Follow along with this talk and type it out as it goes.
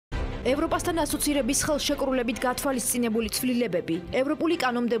ევროპასთან ასოცირების ხელშეკრულებით გათვალისწინებული ცვლილებები, ევროპული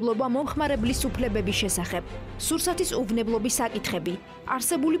კანონმდებლობა მომხმარებლის უფლებების შესახებ, სურსათის უვნებლობის საკითხები,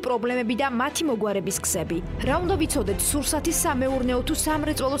 არსებული პრობლემები და მათი მოგვარების გზები. რა უნდა ვიცოდეთ სურსათის სამეურნეო თუ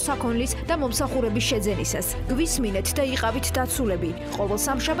სამრეწველო საქონლის და მომსახურების შეძენისას. გვისმინეთ და იყავით დაცულები. ყოველ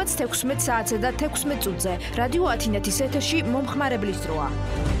სამშაბათს 16 საათზე და 16 წუთზე. რადიო ათინეთის ეთერში მომხმარებლის დროა.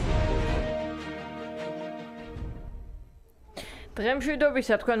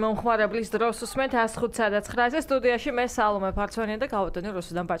 დღემშვიდობისა თქვენ მომხმარებლის დროს უსმენთ 105-9-ზე სტუდიაში მე სალომე ფარცვანია და გავუტანე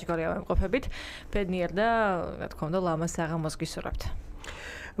რუსუდან პაჭკორია ვემყოფებით. ბედნიერ და რა თქმა უნდა ლამაზ საღამოს გისურვებთ.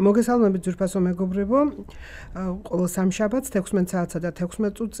 მოგესალმებით ძვირფასო მეგობრებო. ყოველ სამშაბათს 16 საათსა და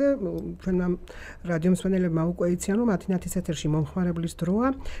 16 წუთზე ჩვენმა რადიო მსმენელებმა უკვე იციან, რომ ათინათის ეთერში მომხმარებლის დროა.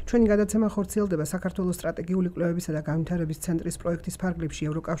 ჩვენი გადაცემა ხორციელდება საქართველოს სტრატეგიული კვლევებისა და განვითარების ცენტრის პროექტის ფარგლებში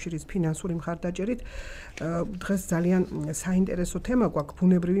ევროკავშირის ფინანსური მხარდაჭერით. დღეს ძალიან საინტერესო თემა გვაქვს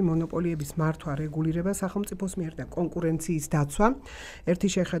ბუნებრივი მონოპოლიების მართვა, რეგულირება სახელმწიფოს მიერ და კონკურენციის დაცვა. ერთი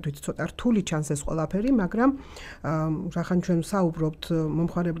შეხედვით ცოტა რთული ჩანს ეს ყველაფერი, მაგრამ რახან ჩვენ საუბრობთ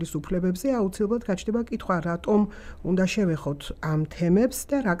მომხმარებლის უფლებებზე, აუცილებლად გაჩნდება კითხვა, რატომ უნდა შევეხოთ ამ თემებს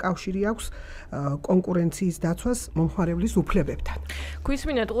და რა კავშირი აქვს კონკურენციის დაცვას მომხმარებლის უფლებებთან.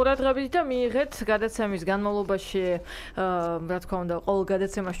 გვისმინეთ ყურადღებით და მიიღეთ გადაცემის განმავლობაში, რა თქმა უნდა, ყოველ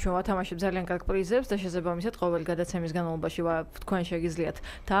გადაცემაში ჩვენ ვათამაშებთ ძალიან კარგ პრიზებს და შესაბამისად ყოველ გადაცემის განმავლობაში თქვენ შეგიძლიათ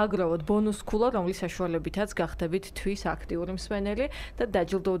დააგროვოთ ბონუს ქულა, რომლის საშუალებითაც გახდებით თვის აქტიური მსმენელი და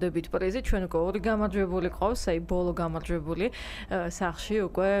დაჯილდოვდებით პრიზით. ჩვენ უკვე ორი გამარჯვებული ყავს, აი ბოლო გამარჯვებული სახში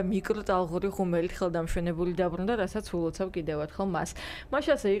უკვე მიკროტალღური ღუმელით ხელდამშვენებული დაბრუნდა, რასაც ულოცავ კიდევ ერთხელ მას.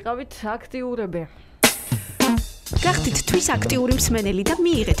 მაშასე იყავით აქტიურები. გახდით თვის აქტიური მსმენელი და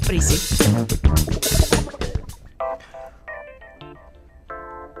მიიღეთ პრიზი.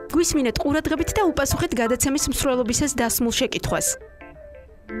 გვისმინეთ ყურადღებით და უპასუხეთ გადაცემის მსვლელობისას დასმულ შეკითხვას.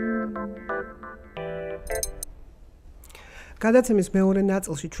 გადაცემის მეორე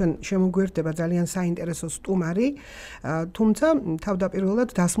ნაწილში ჩვენ შემოგვერდება ძალიან საინტერესო სტუმარი, თუმცა თავდაპირველად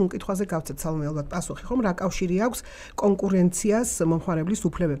დასმულ კითხვაზე გავცეთ სალომე ალბათ პასუხი, ხომ რა კავშირი აქვს კონკურენციას მომხმარებლის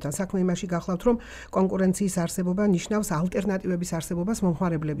უფლებებთან. საქმე იმაში გახლავთ, რომ კონკურენციის არსებობა ნიშნავს ალტერნატივების არსებობას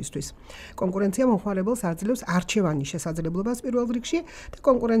მომხმარებლებისთვის. კონკურენცია მომხმარებელს აძლევს არჩევანის შესაძლებლობას პირველ რიგში და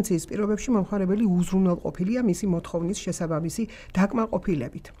კონკურენციის პირობებში მომხმარებელი უზრუნველყოფილია მისი მოთხოვნის შესაბამისი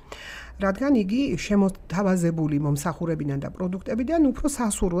დაკმაყოფილებით. რადგან იგი შემოთავაზებული მომსახურებიდან და პროდუქტებიდან უფრო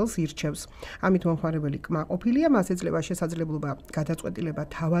სასურველს ირჩევს. ამით მომხმარებელი კმაყოფილია, მას ეძლევა შესაძლებლობა გადაწყვეტილება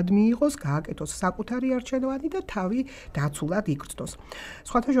თავად მიიღოს, გააკეთოს საკუთარი არჩევანი და თავი დაცულად იგრძნოს.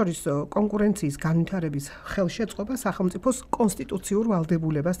 სხვათა შორის კონკურენციის განვითარების ხელშეწყობა სახელმწიფოს კონსტიტუციურ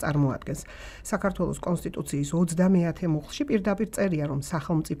ვალდებულებას წარმოადგენს. საქართველოს კონსტიტუციის 30-ე მუხლში პირდაპირ წერია, რომ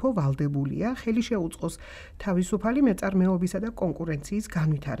სახელმწიფო ვალდებულია ხელი შეუწყოს თავისუფალი მეწარმეობისა და კონკურენციის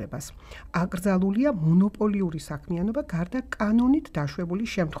განვითარებას. აკრძალულია მონოპოლიური საქმიანობა გარდა კანონით დაშვებული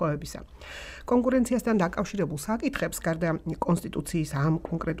შემთხვევებისა. კონკურენციასთან დაკავშირებულ საკითხებს გარდა კონსტიტუციის ამ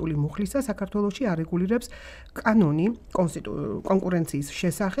კონკრეტული მუხლისა საქართველოში არეგულირებს კანონი კონკურენციის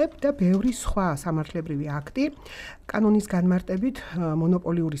შესახებ და ბევრი სხვა სამართლებრივი აქტი. კანონის განმარტებით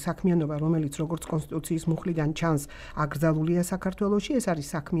მონოპოლიური საქმიანობა, რომელიც როგორც კონსტიტუციის მუხლიდან ჩანს, აკრძალულია საქართველოში, ეს არის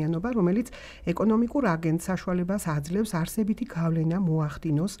საქმიანობა, რომელიც ეკონომიკურ აგენტს საშუალებას აძლევს არსებითი გავლენა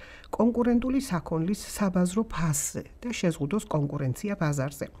მოახდინოს კონკურენტული საქონლის საბაზრო ფასზე და შეზღუდოს კონკურენცია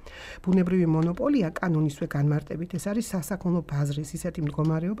ბაზარზე. ბუნებრივი მონოპოლია კანონისვე განმარტებით ეს არის სასაქონლო ბაზრის ისეთი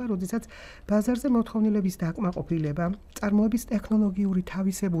მდგომარეობა, როდესაც ბაზარზე მოთხოვნილების დაკმაყოფილება, წარმოების ტექნოლოგიური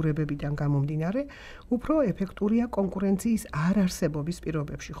თავისებურებებიდან გამომდინარე, უფრო ეფექტურია კონკურენციის არარსებობის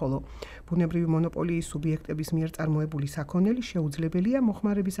პირობებში, ხოლო ბუნებრივი მონოპოლიის სუბიექტების მიერ წარმოებული საქონელი შეუძლებელია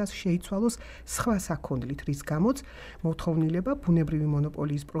მოხმარებისას შეიცვალოს სხვა საქონლით, რის გამოც მოთხოვნილება ბუნებრივი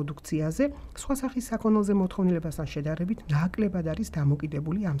მონოპოლიის პროდუქციაზე სხვა სახის საქონელზე მოთხოვნილებასთან შედარებით ნაკლებად არის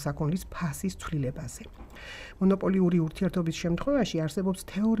დამოკიდებული ამ საქონლის ფასის ცვლილებაზე. მონოპოლიური ურთიერთობის შემთხვევაში არსებობს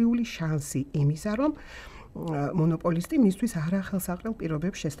თეორიული შანსი იმისა, რომ მონოპოლისტი მისთვის არახელსაყრელ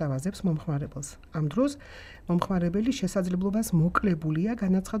პირობებს შესთავაზებს მომხმარებელს. ამ დროს მომხმარებელი შესაძლებლობას მოკლებულია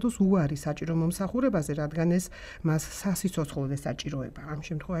განაცხადოს უარი საჭირო მომსახურებაზე, რადგან ეს მას სასიცოცხლოდ ესაჭიროება. ამ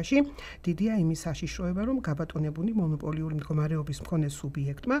შემთხვევაში დიდია იმის საშიშროება, რომ გაბატონებული მონოპოლიური მდგომარეობის მქონე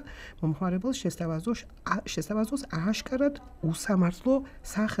სუბიექტმა მომხმარებელს შესთავაზოს აშკარად უსამართლო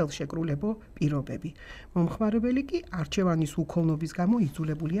სახელშეკრულებო პირობები. მომხმარებელი კი არჩევანის უქონლობის გამო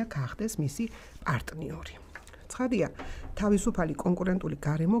იძულებულია გახდეს მისი პარტნიორი. ცხადია, თავისუფალი კონკურენტული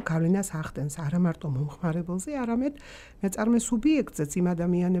გარემო გავლენას ახდენს არა მარტო მომხმარებელზე, არამედ მეწარმე სუბიექტზეც იმ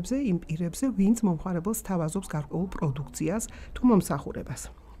ადამიანებზე, იმ პირებზე, ვინც მომხმარებელს თავაზობს გარკვეულ პროდუქციას თუ მომსახურებას.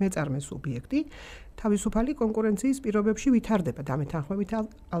 მეწარმე სუბიექტი თავისუფალი კონკურენციის პირობებში ვითარდება დამეთანხმებით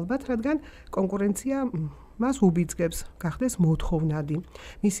ალბათ, რადგან კონკურენცია მას უბიძგებს გახდეს მოთხოვნადი.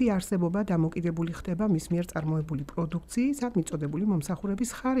 მისი არსებობა დამოკიდებული ხდება მის მიერ წარმოებული პროდუქციის ან მიწოდებული მომსახურების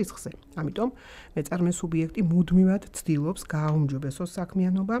ხარისხზე. ამიტომ მეწარმე სუბიექტი მუდმივად ცდილობს გააუმჯობესოს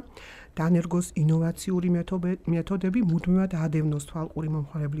საქმიანობა, დანერგოს ინოვაციური მეთოდები, მუდმივად ადევნოს თვალყური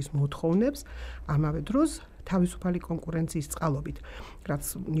მომხმარებლის მოთხოვნებს, ამავე დროს თავისუფალი კონკურენციის წყალობით, რაც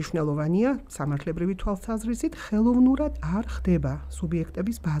მნიშვნელოვანია სამართლებრივი თვალსაზრისით, ხელოვნურად არ ხდება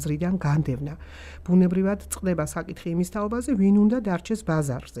სუბიექტების ბაზრიდან განდევნა. ბუნებრივად წყდება საკითხი იმის თაობაზე, ვინ უნდა დარჩეს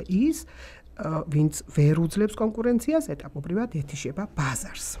ბაზარზე. ის, ვინც ვერ უძლებს კონკურენციას, ეტაპობრივად ეთიშება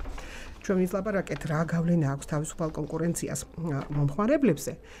ბაზარს. ჩვენ ვილაპარაკეთ რა გავლენა აქვს თავისუფალ კონკურენციას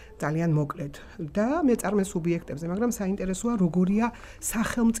მომხმარებლებზე, ძალიან მოკლედ და მეწარმე სუბიექტებზე, მაგრამ საინტერესოა როგორია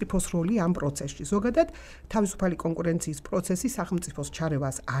სახელმწიფოს როლი ამ პროცესში. ზოგადად თავისუფალი კონკურენციის პროცესი სახელმწიფოს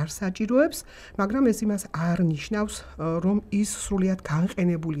ჩარევას არ საჭიროებს, მაგრამ ეს იმას არ ნიშნავს, რომ ის სრულიად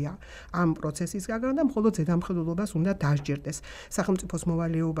განყენებულია ამ პროცესის გაგან და მხოლოდ ზედამხედველობას უნდა დასჯერდეს. სახელმწიფოს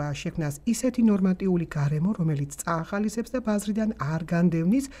მოვალეობაა შექმნას ისეთი ნორმატიული გარემო, რომელიც წაახალისებს და ბაზრიდან არ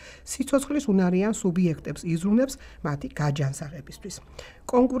განდევნის სიცოცხლის უნარიან სუბიექტებს, იზრუნებს მათი გაჯანსაღებისთვის.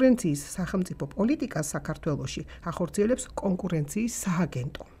 კონკურენციის სახელმწიფო პოლიტიკას საქართველოში ახორციელებს კონკურენციის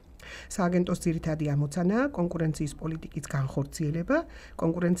სააგენტო. სააგენტოს ძირითადი ამოცანაა კონკურენციის პოლიტიკის განხორციელება,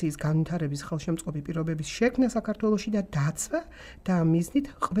 კონკურენციის განვითარების ხელშემწყობი პირობების შექმნა საქართველოში და დაცვა და ამ მიზნით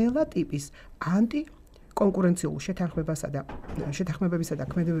ყველა ტიპის კონკურენციულ შეთანხმებებისა და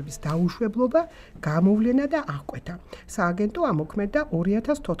ქმედებების დაუშვებლობა, გამოვლენა და აღკვეთა. სააგენტო ამოქმედდა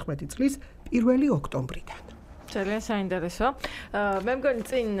 2014 წლის 1 ოქტომბრიდან. ძალიან საინტერესო. მე მგონი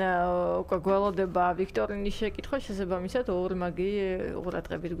წინ უკვე გველოდება ვიქტორინის შეკითხვა, შესაბამისად ორმაგი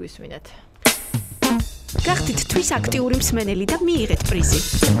ყურადღებით გვისმინეთ. გახდით თვის აქტიური მსმენელი და მიიღეთ პრიზი.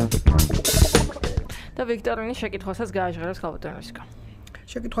 და ვიქტორინის შეკითხვასაც გააჟღერებს ხალხოთენოსიკა.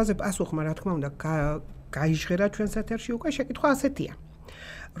 შეკითხვაზე პასუხმა, რა თქმა უნდა, გაიჟღერა ჩვენს ეთერში უკვე შეკითხვა ასეთია.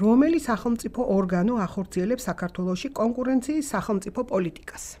 რომელი სახელმწიფო ორგანო ახორციელებს საქართველოში კონკურენციის სახელმწიფო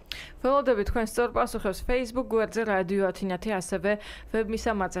პოლიტიკას? ველოდებით თქვენ სწორ პასუხებს Facebook გვერდზე რადიო ათინათი, ასევე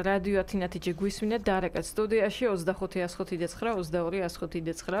ვებმისამართზე რადიო ათინათი გვისმინეთ დარეკეთ სტუდიაში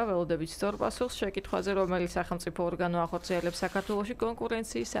 25-109-22-109. ველოდებით სწორ პასუხს შეკითხვაზე, რომელი სახელმწიფო ორგანო ახორციელებს საქართველოში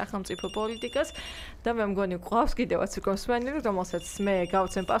კონკურენციის სახელმწიფო პოლიტიკას და მე მგონი გვყავს კიდევაც უკვე მსმენელი, რომელსაც მე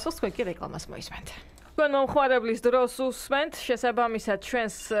გავცემ პასუხს, თქვენ კი რეკლამას მოისმენთ. თქვენ მომხმარებლის დროს უსმენთ, შესაბამისად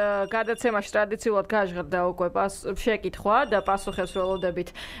ჩვენს გადაცემაში ტრადიციულად გაჟღერდა უკვე შეკითხვა და პასუხებს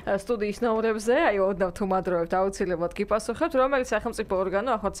ველოდებით სტუდიის ნომრებზე, აი ოდნავ თუ მადროებთ, აუცილებლად გიპასუხებთ, რომელი სახელმწიფო ორგანო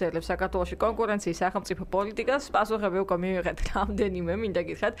ახორციელებს საქართველოში კონკურენციის სახელმწიფო პოლიტიკას. პასუხები უკვე მივიღეთ რამდენიმე, მინდა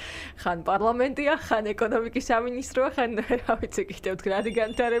გითხრათ, ხან პარლამენტია, ხან ეკონომიკის სამინისტროა, ხან რა ვიცი კიდევ თქვენ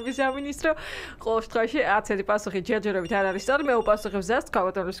განვითარების სამინისტრო. ყოველ შემთხვევაში არცერთი პასუხი ჯერჯერობით არ არის სწორი, მე უპასუხებს ზას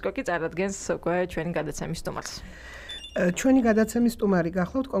თქვენ კი წარადგენს უკვე ჩვენი გადაცემის სტუმარს. ჩვენი გადაცემის სტუმარი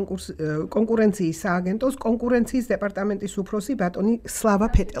გახლავთ კონკურენციის სააგენტოს კონკურენციის დეპარტამენტის უფროსი ბატონი სლავა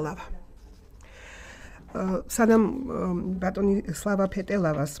ფეტელავა. სანამ ბატონი სლავა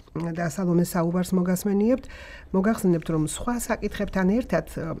ფეტელავას და სალომეს საუბარს მოგასმენიებთ, მოგახსენებთ, რომ სხვა საკითხებთან ერთად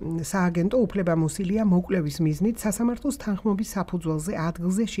სააგენტო უფლებამოსილია მოკვლევის მიზნით სასამართლოს თანხმობის საფუძველზე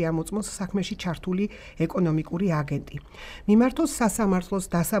ადგილზე შეამოწმოს საქმეში ჩართული ეკონომიკური აგენტი. მიმართოს სასამართლოს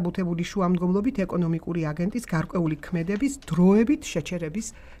დასაბუთებული შუამდგომლობით ეკონომიკური აგენტის გარკვეული ქმედების დროებით შეჩერების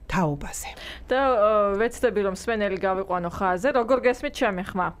თაობაზე. და ვეცდები, რომ მსმენელი გავიყვანო ხაზზე, როგორ გესმით ჩემი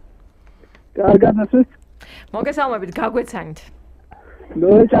ხმა? კარგადასვით. მოგესალმებით, გაგვეცანით.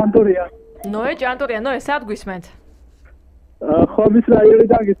 ნოე ჭანტურია. ნოე ჭანტურია, ნოე სად გვისმენთ? ხობის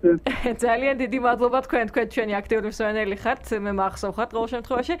რაიონიდან გისმენთ. ძალიან დიდი მადლობა თქვენ ჩვენი აქტიური მსმენელი ხართ, მე მახსოვხართ ყოველ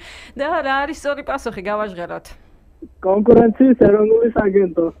შემთხვევაში და რა არის სწორი პასუხი გავაჟღეროთ? კონკურენციის ეროვნული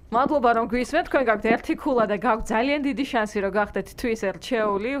სააგენტო. მადლობა რომ გვისმენთ, თქვენ გაქვთ ერთი ქულა და გაქვთ ძალიან დიდი შანსი რომ გახდეთ თვის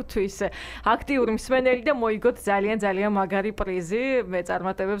რჩეული, თვის აქტიური მსმენელი და მოიგოთ ძალიან მაგარი პრიზი. მე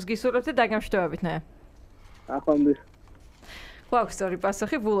წარმატებებს გისურვებთ და დაგემშვიდობებით ნე. ახლა გვაქვს სწორი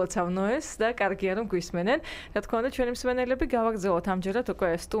პასუხი, ვულოცავ ნოეს და კარგია რომ გვისმენენ. რა თქმა უნდა, ჩვენი მსმენელები გავაგზავნოთ ამჯერად უკვე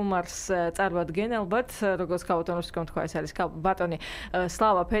სტუმარს წარვადგენ, ალბათ, როგორც ქაუთონოვსკომ თქვა, ეს არის ბატონი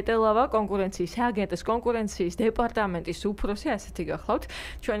სლავა ფეტელავა, კონკურენციის სააგენტოს კონკურენციის დეპარტამენტის უფროსი, ასეთი გახლავთ.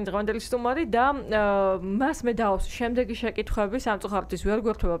 ჩვენი დღევანდელი სტუმარი და მას მე დავსვი შემდეგი შეკითხვები, სამწუხაროდ ვერ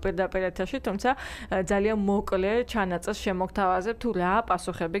გვერდება პირდაპირ ეთერში, თუმცა ძალიან მოკლე ჩანაწერს შემოგთავაზებ თუ რა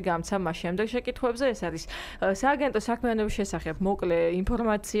პასუხები გამცა მას შემდეგ შეკითხვებზე. ეს არის სააგენტოს საქმიანობის შესახებ მოკლე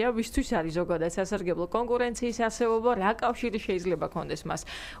ინფორმაცია, ვისთვის არის ზოგადად სასარგებლო კონკურენციის არსებობა, რა კავშირი შეიძლება კონდეს მას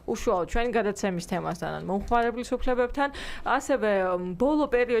უშუალოდ ჩვენი გადაცემის თემასთან, მომხმარებლის უფლებებთან, ასევე ბოლო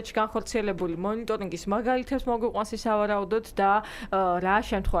პერიოდში განხორციელებული მონიტორინგის მაგალითებს მოგვიყვანს სავარაუდოდ და რა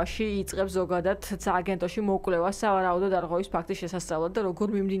შემთხვევაში იწყებს ზოგადად სააგენტოში მოკვლევას სავარაუდოდ არღოვის ფაქტის შესასწავლად და როგორ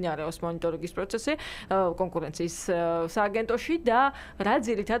მიმდინარეობს მონიტორინგის პროცესი კონკურენციის სააგენტოში და რა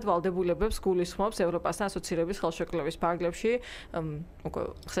ძირითად ვალდებულებებს გულისხმობს ევროპასთან ასოცირების ხელშეკრულების ფარგლებში უკვე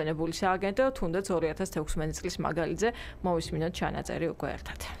ხსენებული სააგენტო, თუნდაც 2016 წლის მაგალითზე მოვისმინოთ ჩანაწერი უკვე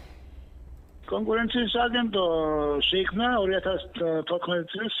ერთად. კონკურენციის სააგენტო შეიქმნა 2014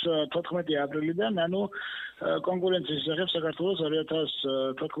 წლის 14 აპრილიდან, ანუ კონკურენციის სახებ საქართველოს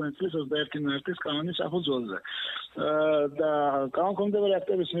 2014 წლის 21 მარტის კანონის საფუძველზე. და კანონქვემდებარე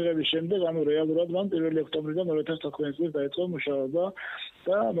აქტების მიღების შემდეგ, ანუ რეალურად მან 1 ოქტომბრიდან 2014 წლის დაიწყო მუშაობა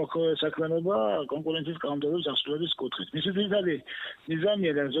და მოხდა საქმიანობა კონკურენციის კანონმდებლობის აღსრულების კუთხით. მისი ძირითადი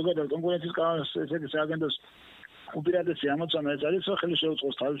მიზანია და ზოგადად კონკურენციის კანონის სააგენტოს უპირატესი ამოცანა ეს არის, რომ ხელი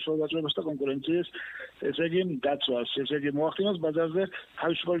შეუწყოს თავისუფალ ვაჭრობას და კონკურენციის, ესე იგი დაცვას, ესე იგი მოახდინოს ბაზარზე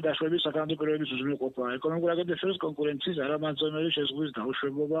თავისუფალი დაშვების საკანონმდებლო პირობების უზრუნველყოფა, ეკონომიკურ აგენტებს შორის კონკურენციის არამანძონელი შეზღუდვის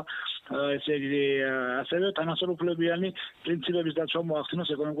დაუშვებობა, ესე იგი ასევე თანასწორუფლებიანი პრინციპების დაცვა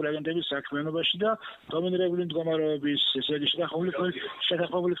მოახდინოს ეკონომიკური აგენტების საქმიანობაში და დომინირებული მდგომარეობის, ესე იგი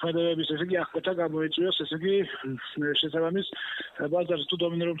შეთანხმებული ქმედებების, ესე იგი აღკვეთა გამოიწვიოს, ესე იგი შესაბამის ბაზარზე თუ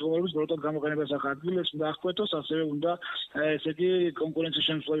დომინირებული მდგომარეობის ბოროტად გამოყენებას ახადგილებს და აღკვეთოს, ასევე უნდა ესე იგი კონკურენციის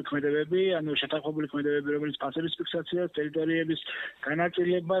შემსწავლელი ქმედებები, ანუ შეთანხმებული ქმედებები, რომელიც ფასების ფიქსაციას, ტერიტორიების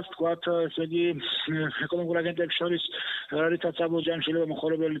განაწილებას, თქვათ, ესე იგი ეკონომიკურ აგენტებს შორის რითაც საბოლოო შეიძლება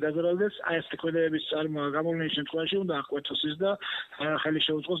მოხმარებელი დაზარალდეს, აი ეს ქმედებების გამოვლენის შემთხვევაში უნდა აღკვეთოს ის და ხელი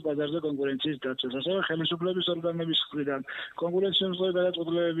შეუწყოს ბაზარზე კონკურენციის დაცვას. ასევე ხელისუფლების ორგანოების მხრიდან კონკურენციის შემსწავლელი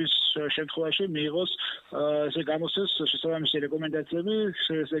გადაწყვეტილებების შემთხვევაში მიიღოს ესე გამოსცეს შესაბამისი რეკომენდაციები,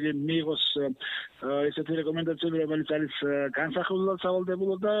 ესე იგი მიიღოს ესეთი რეკომენდაციები, რომელიც არის განსახილველად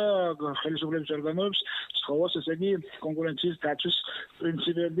სავალდებულო და ხელისუფლების ორგანოებს სთხოვოს, ესე იგი კონკურენციის დაცვის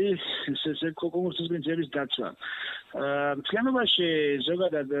პრინციპები, ესე კონკურენციის პრინციპების დაცვა. მთლიანობაში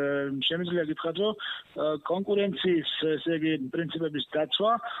ზოგადად შემიძლია გითხრათ, რომ კონკურენციის ესე იგი პრინციპების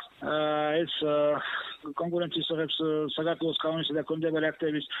დაცვა ეს კონკურენციის საქართველოს კანონისა და კონკრეტული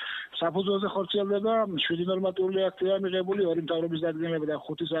აქტების საფუძველზე ხორციელდება, 7 ნორმატიული აქტია მიღებული, 2 მთავრობის დადგენილება და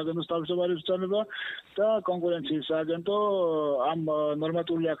 5 სააგენტოს თავმჯდომარის ბრძანება და კონკურენციის სააგენტო ამ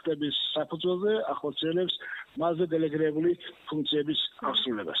ნორმატიული აქტების საფუძველზე ახორციელებს მასზე დელეგირებული ფუნქციების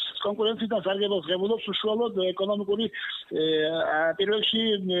აღსრულებას. კონკურენციიდან სარგებლობს ღებულობს უშუალოდ ეკონომიკური პირველში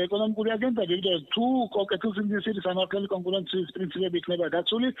ეკონომიკური აგენტები, ვიდრე თუ კონკრეტულ ინდუსტრიის სამართლიანი კონკურენციის პრინციპები იქნება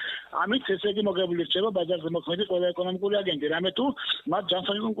დაცული, ამით ესე იგი მოგებული რჩება ბაზარზე მოქმედი ყველა ეკონომიკური აგენტი. რამე თუ მათ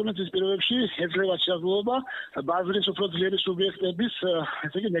ჯანსაღი კონკურენციის პირობებში ეძლევა შესაძლებლობა ბაზრის უფრო ძლიერი სუბიექტების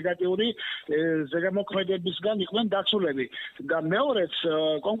ესე იგი ნეგატიური ზეგამოქმედებისგან იყვნენ დაცულები. და მეორეც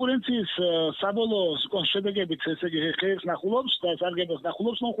კონკურენციის საბოლოო შედეგებით ესე იგი ხერხს ნახულობს და სარგებლობს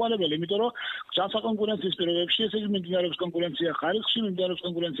ნახულობს მომხმარებელი, იმიტომ რომ ჯანსაღ კონკურენციის პირობებში ესე იგი მიმდინარეობს კონკურენცია ხარისხში, მიმდინარეობს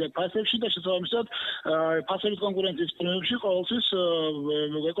კონკურენცია ფასებში და შესაბამისად ფასების კონკურენციის პირობებში ყოველთვის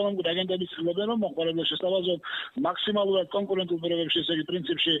ეკონომიკური აგენტები ცდილობენ რომ მომხმარებელს შესთავაზონ მაქსიმალურად კონკურენტულ პირობებში ესე იგი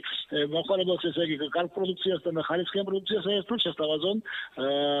პრინციპში მომხმარებელს ესე იგი კარგ პროდუქციასთან და ხარისხიან პროდუქციას ერთად შესთავაზონ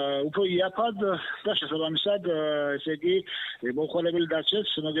უფრო იაფად და შესაბამისად ესე იგი მომხმარებელი დარჩეს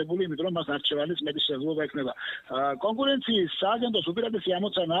მოგებული, იმიტომ რომ მას არჩევანის მეტი შესაძლებლობა ექნება. კონკურენციის სააგენტოს უპირატესი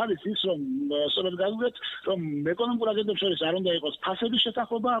ამოცანა არის ის, რომ სწორედ გაგვიგეთ, რომ ეკონომიკურ აგენტებს შორის არ უნდა იყოს ფასების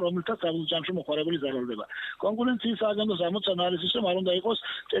შეთანხმება, რომელთაც საბოლოო ჯამში მომხმარებელი ზარალდება. კონკურენციის სააგენტოს ამოცანა არის ის, რომ არ უნდა იყოს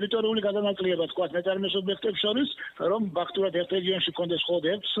ტერიტორიული გადანაწილება, თქვა მეწარმე სუბიექტებს შორის, რომ ფაქტურად ერთ რეგიონში კონდეს მხოლოდ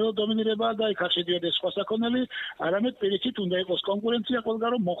ერთ დომინირება და იქ არ შედიოდეს სხვა საქონელი, არამედ პირიქით უნდა იყოს კონკურენცია ყველგან,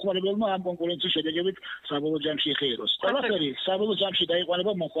 რომ მომხმარებელმა ამ კონკურენციის შედეგებით საბოლოო ჯამში იხიეროს. ყველაფერი საბოლოო ჯამში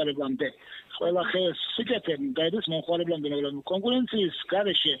დაიყვანება მომხმარებლამდე. ყველა სიკეთე გაიდეს მომხმარებლამდე, მაგრამ კონკურენციის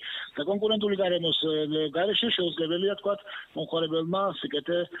გარეშე და კონკურენტული გარემოს გარეშე შეუძლებელია თქვა მომხმარებელმა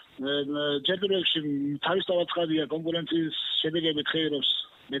სიკეთე ჯერ პირველში თავისთავად ცხადია კონკურენციის შედეგებით ხიეროს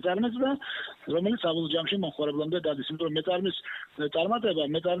მეწარმეს და რომელიც საბოლოო ჯამში მომხმარებლამდე დადის, იმიტომ რომ მეწარმის წარმატება,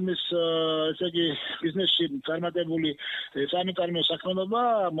 მეწარმის ესე იგი ბიზნესში წარმატებული სამეწარმეო საქმიანობა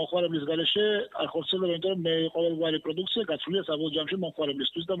მომხმარებლის გარეშე არ ხორციელდება, იმიტომ რომ ყოველგვარი პროდუქცია გაცვლილია საბოლოო ჯამში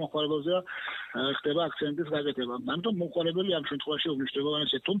მომხმარებლისთვის და მომხმარებელზე ხდება აქცენტის გაკეთება. ამიტომ მომხმარებელი ამ შემთხვევაში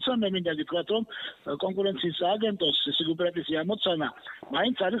უმნიშვნელოვანესია. თუმცა მე მინდა გითხრათ, რომ კონკურენციის სააგენტოს ესე უპირატესი ამოცანა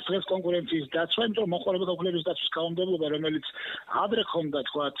მაინც არის დღეს კონკურენციის დაცვა, იმიტომ რომ მომხმარებელთა უფლებების დაცვის კანონმდებლობა, რომელიც ადრე ხონდა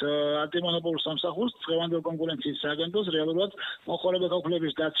თქვა ვთქვათ, ანტიმონოპოლურ სამსახურს, დღევანდელ კონკურენციის სააგენტოს რეალურად მომხმარებელთა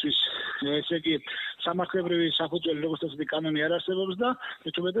უფლებების დაცვის, ესე იგი, სამართლებრივი საფუძველი, როგორც წესი კანონი არ არსებობს და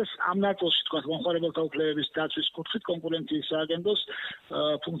მithumetes ამ ნაწილში ვთქვათ, მომხმარებელთა უფლებების დაცვის კუთხით კონკურენციის სააგენტოს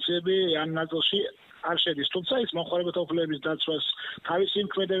ფუნქციები ამ ნაწილში არ შედის, თუმცა ის მომხმარებელთა უფლებების დაცვას თავისი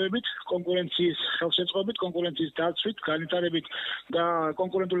იმქმედებებით, კონკურენციის ხელშეწყობით, კონკურენციის დაცვით, განვითარებით და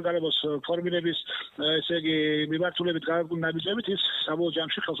კონკურენტული გარემოს ფორმირების, ესე იგი, მიმართულებით გარკვეული ნაბიჯებით ის საბოლოო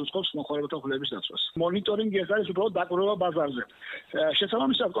ჯამში ხელს უწყობს მომხმარებელთა უფლებების დაცვას. მონიტორინგი ეს არის უბრალოდ დაკვირვება ბაზარზე.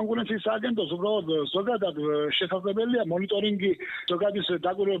 შესაბამისად, კონკურენციის სააგენტოს უბრალოდ ზოგადად შესაძლებელია მონიტორინგი, ზოგადის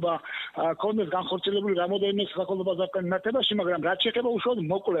დაკვირვება კონდეს განხორციელებული რამოდენიმე საქართველოს ბაზართან მიმართებაში, მაგრამ რაც შეეხება უშუალოდ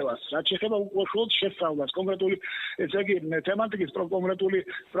მოკვლევას, რაც შეეხება უშუალოდ შესწავლას, კონკრეტული, ესე იგი, თემატიკის კონკრეტული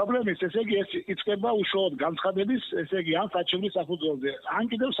პრობლემის, ესე იგი, ეს იწყება უშუალოდ განცხადების, ესე იგი, ან საჩივრის საფუძველზე, ან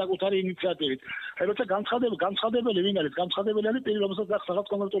კიდევ საკუთარი ინიციატივით. როცა განცხადებელი ვინ არის? განცხადებელი არის პირი, რომელსაც აქვს რაღაც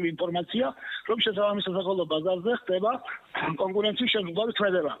კონკრეტული ინფორმაცია, რომ შესაბამისად საქართველოს ბაზარზე ხდება კონკურენციის შემდგარი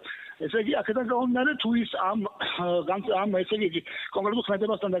ქმედება. ესე იგი, აქედან გამომდინარე, თუ ის ამ ესე იგი, კონკრეტულ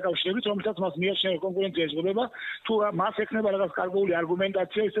ქმედებასთან დაკავშირებით, რომელსაც მას მიაჩნია კონკურენცია ეზღუდება, თუ მას ექნება რაღაც კარგული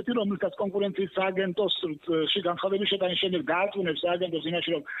არგუმენტაცია ისეთი, რომელსაც კონკურენციის სააგენტოსში განცხადების შეტანის შემდეგ დაარწმუნებს სააგენტოს იმაში,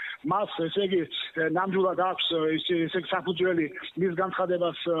 რომ მას, ესე იგი, ნამდვილად აქვს ესე იგი, საფუძველი მის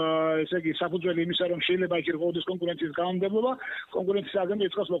განცხადებას, ესე იგი, საფუძველი იმისა, რომ შეიძლება იქ იყოს კონკურენციის განმავლობა, კონკურენციის სააგენტო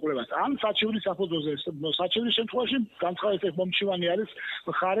იწყებს მოკვლევას. ან საჩივრის საფუძველზე, საჩივრის შემთხვევაში განცხადების მომჩივანი არის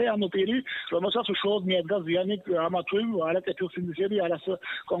მხარე, ანუ პირი, რომელსაც უშუალოდ მიადგა ზიანი ამა თუ იმ არაკეთილსინდისიერი, არას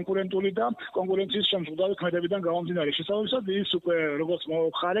კონკურენტული და კონკურენციის შემზღუდავი ქმედებიდან გამომდინარე. შესაბამისად, ის უკვე როგორც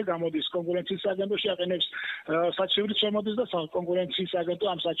მხარე გამოდის კონკურენციის სააგენტოში, აყენებს საჩივრის შემოდის და კონკურენციის სააგენტო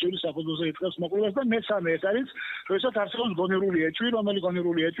ამ საჩივრის საფუძველზე იწყებს მოკვლევას და მესამე ეს არის, როდესაც არსებობს გონივრული ეჭვი, რომელიც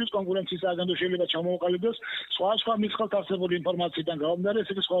გონივრული ეჭვის კონკურენციის სააგენტო შეიძლება ჩამოუყალიბდეს სხვა მის ხელთ არსებული ინფორმაციიდან გამომდინარე,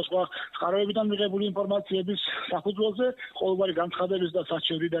 ესე იგი სხვა წყაროებიდან მიღებული ინფორმაციების საფუძველზე ყოველგვარი განცხადების და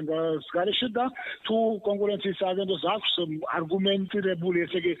საჩივრიდან გარეშე და თუ კონკურენციის სააგენტოს აქვს არგუმენტირებული,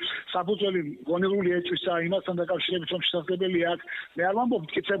 ესე იგი, საფუძველი გონივრული ეჭვისა იმასთან დაკავშირებით, რომ შესაძლებელია აქ მე არ ვამბობ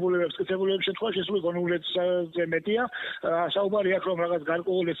მტკიცებულებების შემთხვევაში ეს უკვე გონივრული ეჭვზე მეტია, საუბარი აქვს რომ რაღაც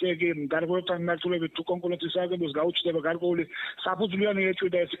გარკვეული, ესე იგი, გარკვეულთან მიმართულებით თუ კონკურენციის სააგენტოს გაუჩნდება გარკვეული საფუძვლიანი ეჭვი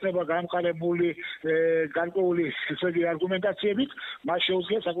და ეს იქნება გამყარებული გარკვეული, ესე იგი, არგუმენტაციებით, მას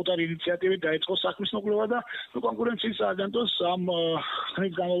შეუძლია საკუთარი ინიციატივით დაიწყოს საქმის მოკვლევა და კონკურენციის სააგენტოს ამ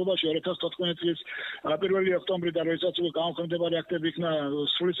ხნის განმავლობაში 2014 წლის 1 ოქტომბრიდან როდესაც გამოქვეყნებარი აქტები იქნა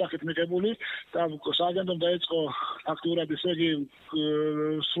სრული სახით მიღებული და სააგენტომ დაიწყო აქტიურად, ესე იგი,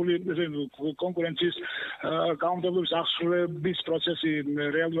 სრული კონკურენციის გამომდებობის აღსრულების პროცესი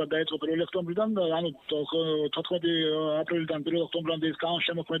რეალურად დაიწყო 1 ოქტომბრიდან, ანუ 14 აპრილიდან 1 ოქტომბრამდე ის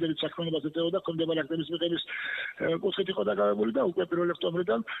განშემოქმედებით საქმიანობას ეწეოდა ქმედებარი აქტების მიღების კუთხით იყო დაკავებული და უკვე 1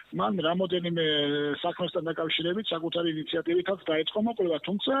 ოქტომბრიდან მან რამოდენიმე საქმესთან დაკავშირებით საკუთარი ინიციატივითაც დაიწყო მოკვლევა,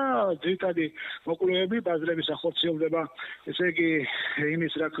 თუმცა ძირითადი მოკვლევები ბაზრებისა ხორციელდება, ესე იგი,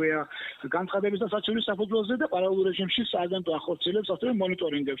 იმის, რა ქვია, განცხადების და საჩივრის საფუძველზე და პარალელურ რეჟიმში სააგენტო ახორციელებს ასევე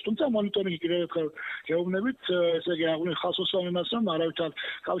მონიტორინგებს. თუმცა მონიტორინგი კიდევ ერთხელ გეუბნებით, ესე იგი, ხალხს უსვამ იმას, რომ არავითარ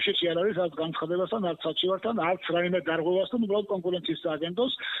კავშირში არ არის არც განცხადებასთან, არც საჩივართან, არც რაიმე დარღვევასთან, უბრალოდ კონკურენციის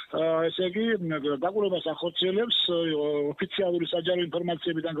სააგენტოს, ესე იგი, დაკვირვებას ახორციელებს ოფიციალური საჯარო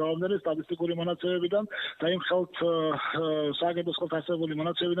ინფორმაციებიდან გამომდინარე, სტატისტიკური მონაცემებიდან და იმ ხელთ სააგენტოს ხელთ არსებული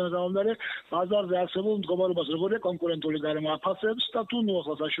მონაცემებიდან გამომდინარე, ბაზარზე არსებულ მდგომარეობას როგორია კონკურენტული გარემო აფასებს და თუ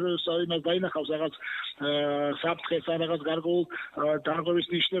ახლა საშუალებას იმას დაინახავს რაღაც საფრთხეს ან რაღაც გარკვეულ დარღვევის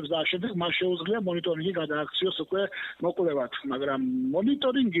ნიშნებს და შემდეგ მას შეუძლია მონიტორინგი გადააქციოს უკვე მოკვლევად, მაგრამ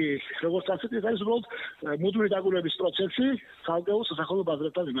მონიტორინგი, როგორც ასეთი, არის უბრალოდ მუდმივი დაკვირვების პროცესი ცალკეულ სასახლეო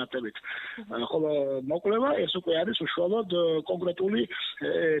ბაზრებთან მიმართებით. ხოლო მოკვლევა ეს უკვე არის უშუალოდ კონკრეტული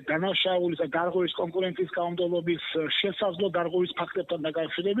დანაშაულის და დარღვევის კონკურენციის გამომდებლობის შესაძლო დარღვევის ფაქტებთან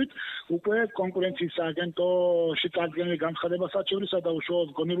დაკავშირებით უკვე კონკურენციის სააგენტოში წარდგენილი განცხადება საჩივრისა და უშუალოდ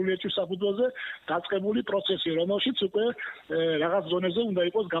გონივრული ეჭვის საფუძველზე დაწყებული პროცესი, რომელშიც უკვე რაღაც ზონეზე უნდა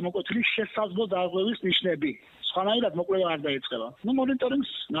იყოს გამოკვეთილი შესაძლო დარღვევის ნიშნები. სხვანაირად მოკვლევა არ დაიწყება.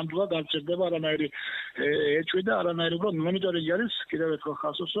 მონიტორინგს ნამდვილად არ ჭირდება არანაირი ეჭვი და არანაირი მონიტორინგი არის კიდევ ერთხელ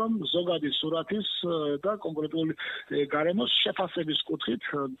ხალხს უსვამ ზოგადი სურათის და კონკრეტული გარემოს შეფასების კუთხით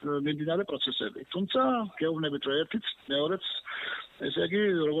მიმდინარე პროცესები. თუმცა გეუბნებით რომ ერთიც, მეორეც, ესე იგი,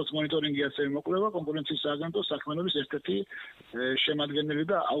 როგორც მონიტორინგი ასევე მოკვლევა კონკურენციის სააგენტოს საქმიანობის ერთ-ერთი შემადგენელი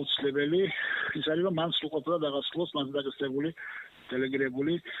და აუცილებელი ის არის, რომ მან სრულყოფილად აღასრულოს მასზე დაკისრებული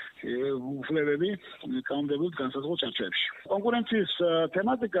დელეგირებული უფლებები კანონმდებლობით განსაზღვრულ ჩარჩოებში. კონკურენციის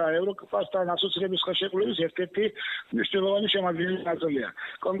თემატიკა ევროპასთან ასოცირების ხელშეკრულების ერთ-ერთი მნიშვნელოვანი შემადგენელი ნაწილია.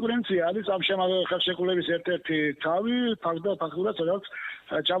 კონკურენცია არის ამ ხელშეკრულების ერთ-ერთი თავი, ფაქტურად, სადაც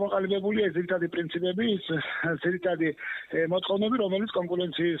ჩამოყალიბებულია ძირითადი პრინციპები, ძირითადი მოთხოვნები, რომელიც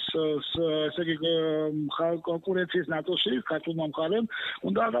კონკურენციის, ესე იგი, კონკურენციის ნაწილში ქართულმა მხარემ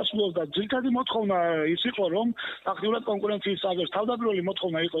უნდა გასულოს და ძირითადი მოთხოვნა ის იყო, რომ ფაქტურად კონკურენციის სააგენტოს თავდაპირველი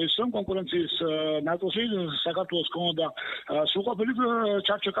მოთხოვნა იყო ის, რომ კონკურენციის ნაწილში საქართველოს ქონოდა სრულყოფილი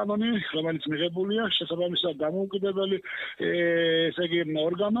ჩარჩო კანონი, რომელიც მიღებულია, შესაბამისად დამოუკიდებელი, ესე იგი,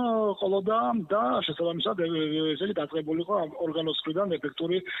 ორგანო ყოლოდა და შესაბამისად, ესე იგი, დაწყებული იყო ამ ორგანოს მხრიდან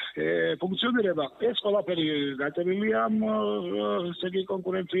ეფექტური ფუნქციონირება. ეს ყველაფერი გაწერილია, ესე იგი,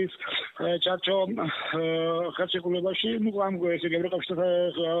 კონკურენციის ჩარჩო ხელშეკრულებაში, ამ ესე იგი,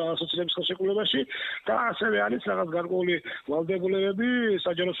 ევროკავშირის ასოცირების ხელშეკრულებაში და ასევე არის რაღაც გარკვეული ვალდებულებები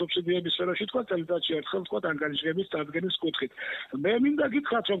საჯარო სუბსიდიების სფეროში, თქვა წელიწადში ერთხელ, თქვა ანგარიშების წარდგენის კუთხით. მე მინდა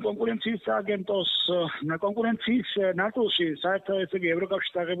გითხრათ, რომ კონკურენციის სააგენტოს კონკურენციის ნაწილში საერთო ესე იგი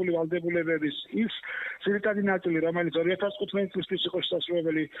ევროკავშირის აღებული ვალდებულებების ის ძირითადი ნაწილი, რომელიც 2015 წლისთვის იყო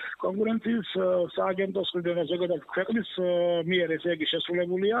შესაძლებელი კონკურენციის სააგენტოს მხრიდან ზოგადად ქვეყნის მიერ ესე იგი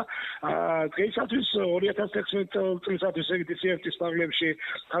შესრულებულია. დღეისათვის 2016 წლისათვის ესე იგი CFT-ის ფარგლებში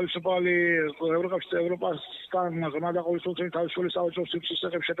თავისუფალი ევროპასთან ღრმადაყოლისუფლების თავისუფალი საავადმყოფო სივრცის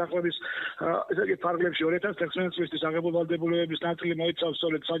შეთანხმების ესე იგი ფარგლებში 2016 წლისთვის აღებულ ვალდებულებების ნაწილი მოიცავს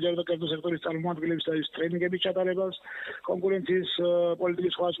სწორედ საჯარო და კერძო სექტორის წარმომადგენლების და ტრეინინგების ჩატარებას კონკურენციის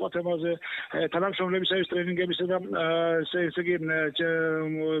პოლიტიკის სხვადასხვა თემაზე, თანამშრომლებისათვის ტრეინინგებისა და ესე იგი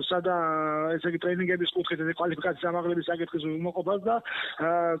სადა ესე იგი ტრეინინგების კუთხით კვალიფიკაციის ამაღლების საკითხის უმოყოფას და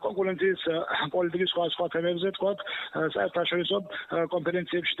კონკურენციის პოლიტიკის სხვადასხვა თემებზე თქვა საერთაშორისო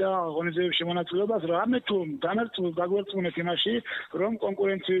კონფერენციებში და აღონიზებებში მონაწილეობას, რამე თუ დაგვერწმუნეთ იმაში, რომ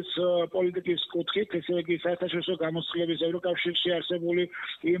კონკურენციის პოლიტიკის კუთხით ესე იგი საერთაშორისო გამოცდილების ევროკავშირში არსებული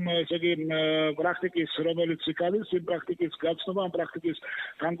იმ ესე იგი პრაქტიკის, რომელიც იქ არის, იმ პრაქტიკის გაცნობა, ამ პრაქტიკის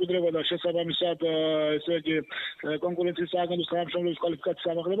დამკვიდრება და შესაბამისად ესე იგი კონკურენციის სააგენტოს თანამშრომლების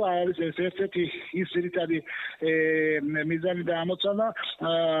კვალიფიკაციის ამაღლება არის ერთ-ერთი ის ძირითადი მიზანი და ამოცანა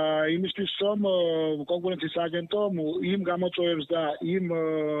იმისთვის, რომ კონკურენციის სააგენტო იმ გამოწვევებს და იმ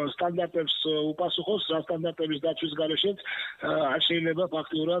სტანდარტებს უპასუხოს, რა სტანდარტების დაცვის გარეშეც არ შეიძლება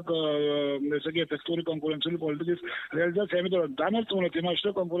ფაქტურად ესე იგი ეფექტური კონკურენციული პოლიტიკის რეალიზაცია, იმიტომ რომ დამერწმუნეთ იმაში,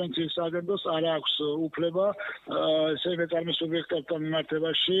 რომ კონკურენციის სააგენტოს არ აქვს უფლება ესე იგი წარმოების სუბიექტებთან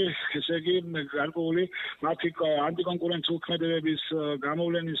მიმართებაში, ესე იგი გარკვეული მათი ანტიკონკურენციული ქმედებების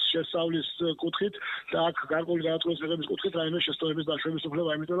გამოვლენის შესწავლის კუთხით და აქ გარკვეული გადაწყვეტის მიღების კუთხით რაიმე შესწავლების დაშვების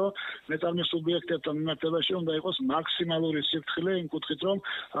უფლება, იმიტომ რომ მეწარმის სუბიექტებთან მიმართებაში უნდა იყოს მაქსიმალური სიფრთხილე იმ კუთხით, რომ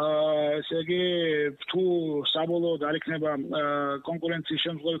ესე იგი თუ საბოლოოდ არ იქნება კონკურენციის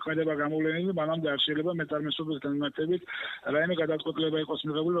შემთხვევი ქმედება გამოვლენილი, მანამდე არ შეიძლება მეწარმის სუბიექტთან მიმართებით რაიმე გადაწყვეტილება იყოს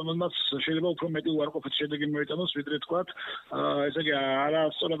მიღებული, რომელმაც შეიძლება უფრო მეტი უარყოფითი შედეგი მოიტანოს, ვიდრე თქვათ, ესე იგი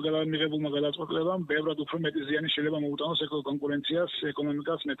არასწორად მიღებულმა გადაწყვეტილებამ ბევრად უფრო მეტი ზიანი შეიძლება მოუტანოს კონკურენციას,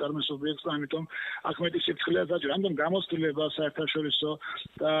 ეკონომიკას, მეწარმის სუბიექტს და ამიტომ აქ მეტი სიფრთხილეა საჭირო. ამიტომ გამოცდილება საერთაშორისო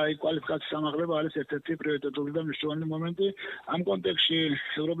და კვალიფიკაციის ამაღლება არის ერთ-ერთი პრიორიტეტული და მნიშვნელოვანი მომენტი. ამ კონტექსტში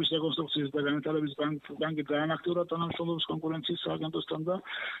ევროპის რეკონსტრუქციის და განვითარების ბანკი ძალიან აქტიურად თანამშრომლობს კონკურენციის სააგენტოსთან და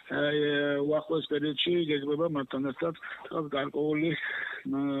უახლოეს პერიოდში გეგმება მათთან ერთად გარკვეული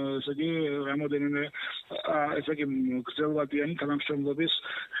ესე იგი რამოდენიმე ესე იგი გრძელვადიანი თანამშრომლობის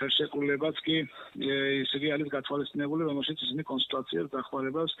ხელშეკრულებაც კი ესე იგი არის გათვალისწინებული, რომელშიც ისინი კონსულტაციებს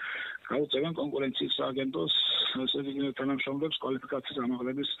დახმარებას გაუწევენ კონკურენციის სააგენტოს ესე იგი თანამშრომლებს კვალიფიკაციის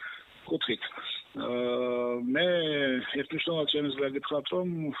ამაღლების კუთხით. მე ერთნიშნულად შემიძლია გითხრათ, რომ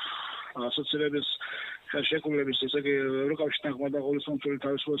ასოცირების ხელშეკრულების ესე იგი ევროკავშირთან ღრმადაყოლისუფლების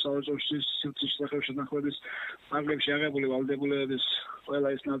თავისუფალი საავადმყოფო სივრცის შეთანხმების ფარგლებში აღებული ვალდებულებების ყველა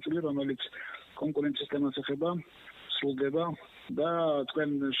ის ნაწილი, რომელიც კონკურენციის თემას ეხება, სრულდება და თქვენ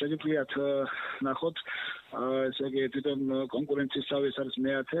შეგიძლიათ ნახოთ ესე იგი თვითონ კონკურენციის თავის არის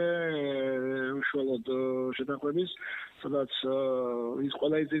მეათე უშუალოდ შეთანხმების, სადაც ის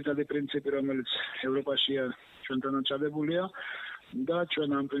ყველა ის ძირითადი პრინციპი, რომელიც ევროპაშია ჩვენთანაც ჩადებულია და ჩვენ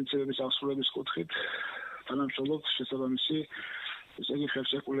ამ პრინციპების აღსრულების კუთხით თანამშრომლობთ შესაბამისი ესე იგი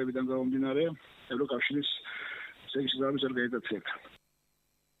ხელშეკრულებიდან გამომდინარე ევროკავშირის ესე იგი შესაბამის ორგანიზაციებთან.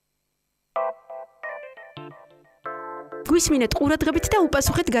 გვისმინეთ ყურადღებით და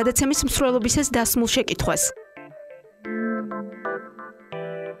უპასუხეთ გადაცემის მსვლელობისას დასმულ შეკითხვას.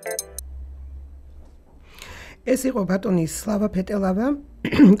 ეს იყო ბატონი სლავა ფეტელავა,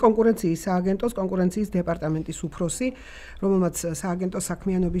 კონკურენციის სააგენტოს კონკურენციის დეპარტამენტის უფროსი, რომელმაც სააგენტოს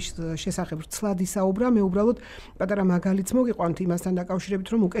საქმიანობის შესახებ ცლად ისაუბრა. მე უბრალოდ პატარა მაგალითს მოგიყვანთ იმასთან დაკავშირებით,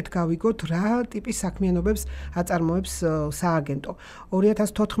 რომ უკეთ გავიგოთ რა ტიპის საქმიანობებს აწარმოებს სააგენტო.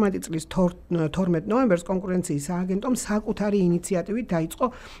 2014 წლის 12 ნოემბერს კონკურენციის სააგენტომ საკუთარი ინიციატივით დაიწყო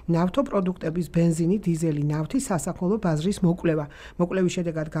ნავთობპროდუქტების, ბენზინი, დიზელი, ნავთის სასაქონლო ბაზრის მოკვლევა. მოკვლევის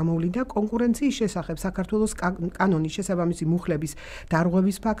შედეგად გამოვლინდა კონკურენციის შესახებ საქართველოს კანონის შესაბამისი მუხლების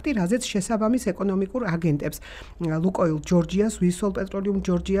დარღვევის ფაქტი, რაზეც შესაბამის ეკონომიკურ აგენტებს ლუკოილ ჯორჯიას, ვისოლ პეტროლიუმ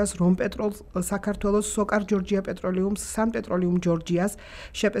ჯორჯიას, რომპეტროლ საქართველოს, სოკარ ჯორჯია პეტროლიუმს, სამპეტროლიუმ ჯორჯიას,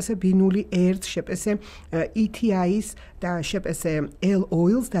 შეპესე ბინული ერთს, შეპესე ETI-ს და შეპესე L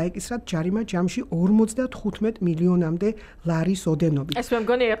Oils დაეკისრათ ჯარიმა ჯამში 55 მილიონამდე ლარის ოდენობით. ეს მე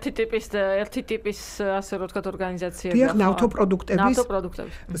მგონი ერთი ტიპის ასე რომ ვთქვათ ორგანიზაციები. დიახ, ნავთობპროდუქტების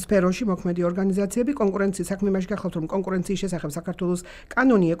სფეროში მოქმედი ორგანიზაციები კონკურენციის საქმე იმაში გახლავთ, რომ კონკურენციის შესახებ საქართველოს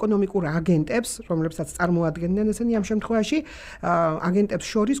კანონი ეკონომიკურ აგენტებს, რომლებსაც წარმოადგენდნენ ესენი ამ შემთხვევაში, აგენტებს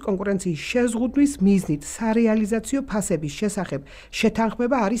შორის კონკურენციის შეზღუდვის მიზნით სარეალიზაციო ფასების შესახებ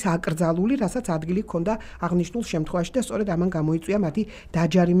შეთანხმება არის აკრძალული, რასაც ადგილი ჰქონდა აღნიშნულ შემთხვევაში და სწორედ ამან გამოიწვია მათი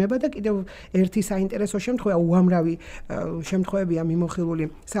დაჯარიმება და კიდევ ერთი საინტერესო შემთხვევა, უამრავი შემთხვევებია მიმოხილული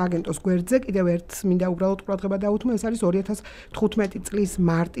სააგენტოს გვერდზე, კიდევ ერთს მინდა უბრალოდ ყურადღება დაუთმო, ეს არის 2015 წლის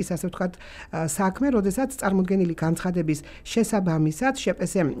მარტის, ასე ვთქვათ, საქმე, როდესაც წარმოდგენილი განცხადების შესაბამისად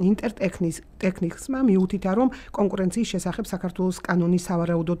შეპესე ინტერტექნიკსმა მიუთითა, რომ კონკურენციის შესახებ საქართველოს კანონის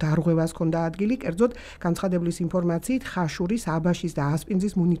სავარაუდო დარღვევას ჰქონდა ადგილი, კერძოდ განცხადeblis ინფორმაციით ხაშურის, აბაშის და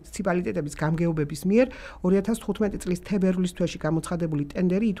ასპინძის მუნიციპალიტეტების გამგეობების მიერ 2015 წლის თებერვლის თვეში გამოცხადებული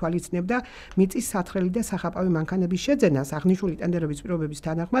ტენდერი ითვალისწინებდა მიწის სათხრელი და სახაპავი მანქანების შეძენას. აღნიშნული ტენდერების პირობების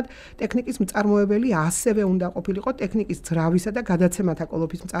თანახმად ტექნიკის მწარმოებელი ასევე უნდა ყოფილიყო ტექნიკის ძრავისა და გადაცემათა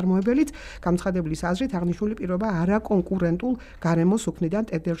კოლოფის მწარმოებელიც. გამოცხადeblis აზრით აღნიშნული პირობა არაკონკურენტულ გარემოს უქმნიდან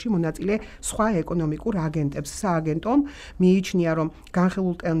ტენდერში მონაწილე სხვა ეკონომიკურ აგენტებს. სააგენტომ მიიჩნია, რომ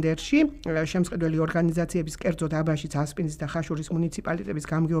განხილულ ტენდერში შემსყიდველი ორგანიზაციების, კერძოდ აბაშის, ასპინძის და ხაშურის მუნიციპალიტეტების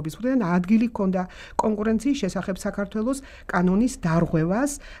გამგეობის მხრიდან ადგილი ჰქონდა კონკურენციის შესახებ საქართველოს კანონის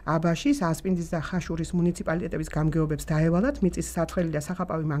დარღვევას. აბაშის, ასპინძის და ხაშურის მუნიციპალიტეტების გამგეობებს დაევალათ მიწის სათხრელი და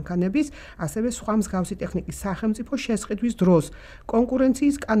სახაპავი მანქანების, ასევე სხვა მსგავსი ტექნიკის სახელმწიფო შესყიდვის დროს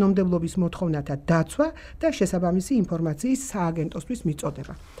კონკურენციის კანონმდებლობის მოთხოვნათა დაცვა და შესაბამისი ინფორმაციის სააგენტოსთვის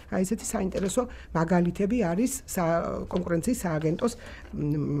მიწოდება. აი ესეთი საინტერესო მაგალითები არის კონკურენციის სააგენტოს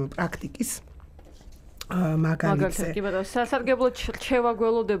პრაქტიკის მაგალითზე. კი ბატონო, სასარგებლო რჩევა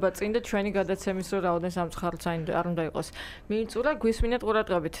გველოდება წინ და ჩვენი გადაცემის რო რაოდენს ამ ხალხს არ უნდა იყოს. მიიწურა გვისმინეთ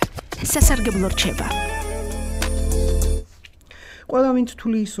ყურადღებით. სასარგებლო რჩევა. ყველა ვინც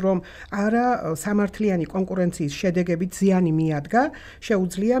თulis რომ არა სამართლიანი კონკურენციის შედეგებით ზიანი მიადგა,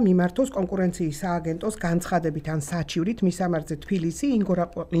 შეუძლია მიმართოს კონკურენციის სააგენტოს განცხადებით ან საჩივრით მისამართზე თბილისი,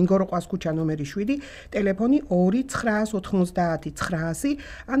 ინგოროყვას ქუჩა ნომერი 7, ტელეფონი 2-990-900,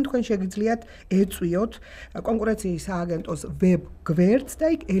 ან თქვენ შეგიძლიათ ეწვიოთ კონკურენციის სააგენტოს ვებ გვერდს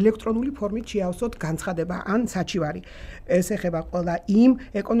და იქ ელექტრონული ფორმით შეავსოთ განცხადება ან საჩივარი. ეს ეხება ყველა იმ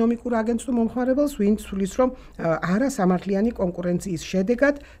ეკონომიკურ აგენტს თუ მომხმარებელს, ვინც თulis რომ არა სამართლიანი კონკურენციის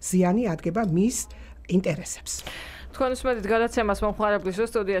შედეგად ზიანი ადგება მის ინტერესებს. თქვენ უსმენთ გადაცემას მომხმარებლის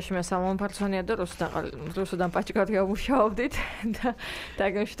სტუდიაში მე სალომე ფარცვანია და რუსუდან პაჭკორია ვმუშაობდით და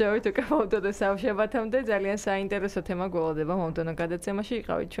დაგემშვიდობებით უკვე მომდევნო სამშაბათამდე ძალიან საინტერესო თემა გველოდება მომდევნო გადაცემაში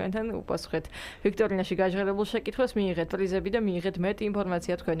იყავით ჩვენთან უპასუხეთ ვიქტორინაში გაჟღერებულ შეკითხვას მიიღეთ პრიზები და მიიღეთ მეტი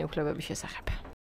ინფორმაცია თქვენი უფლებების შესახებ.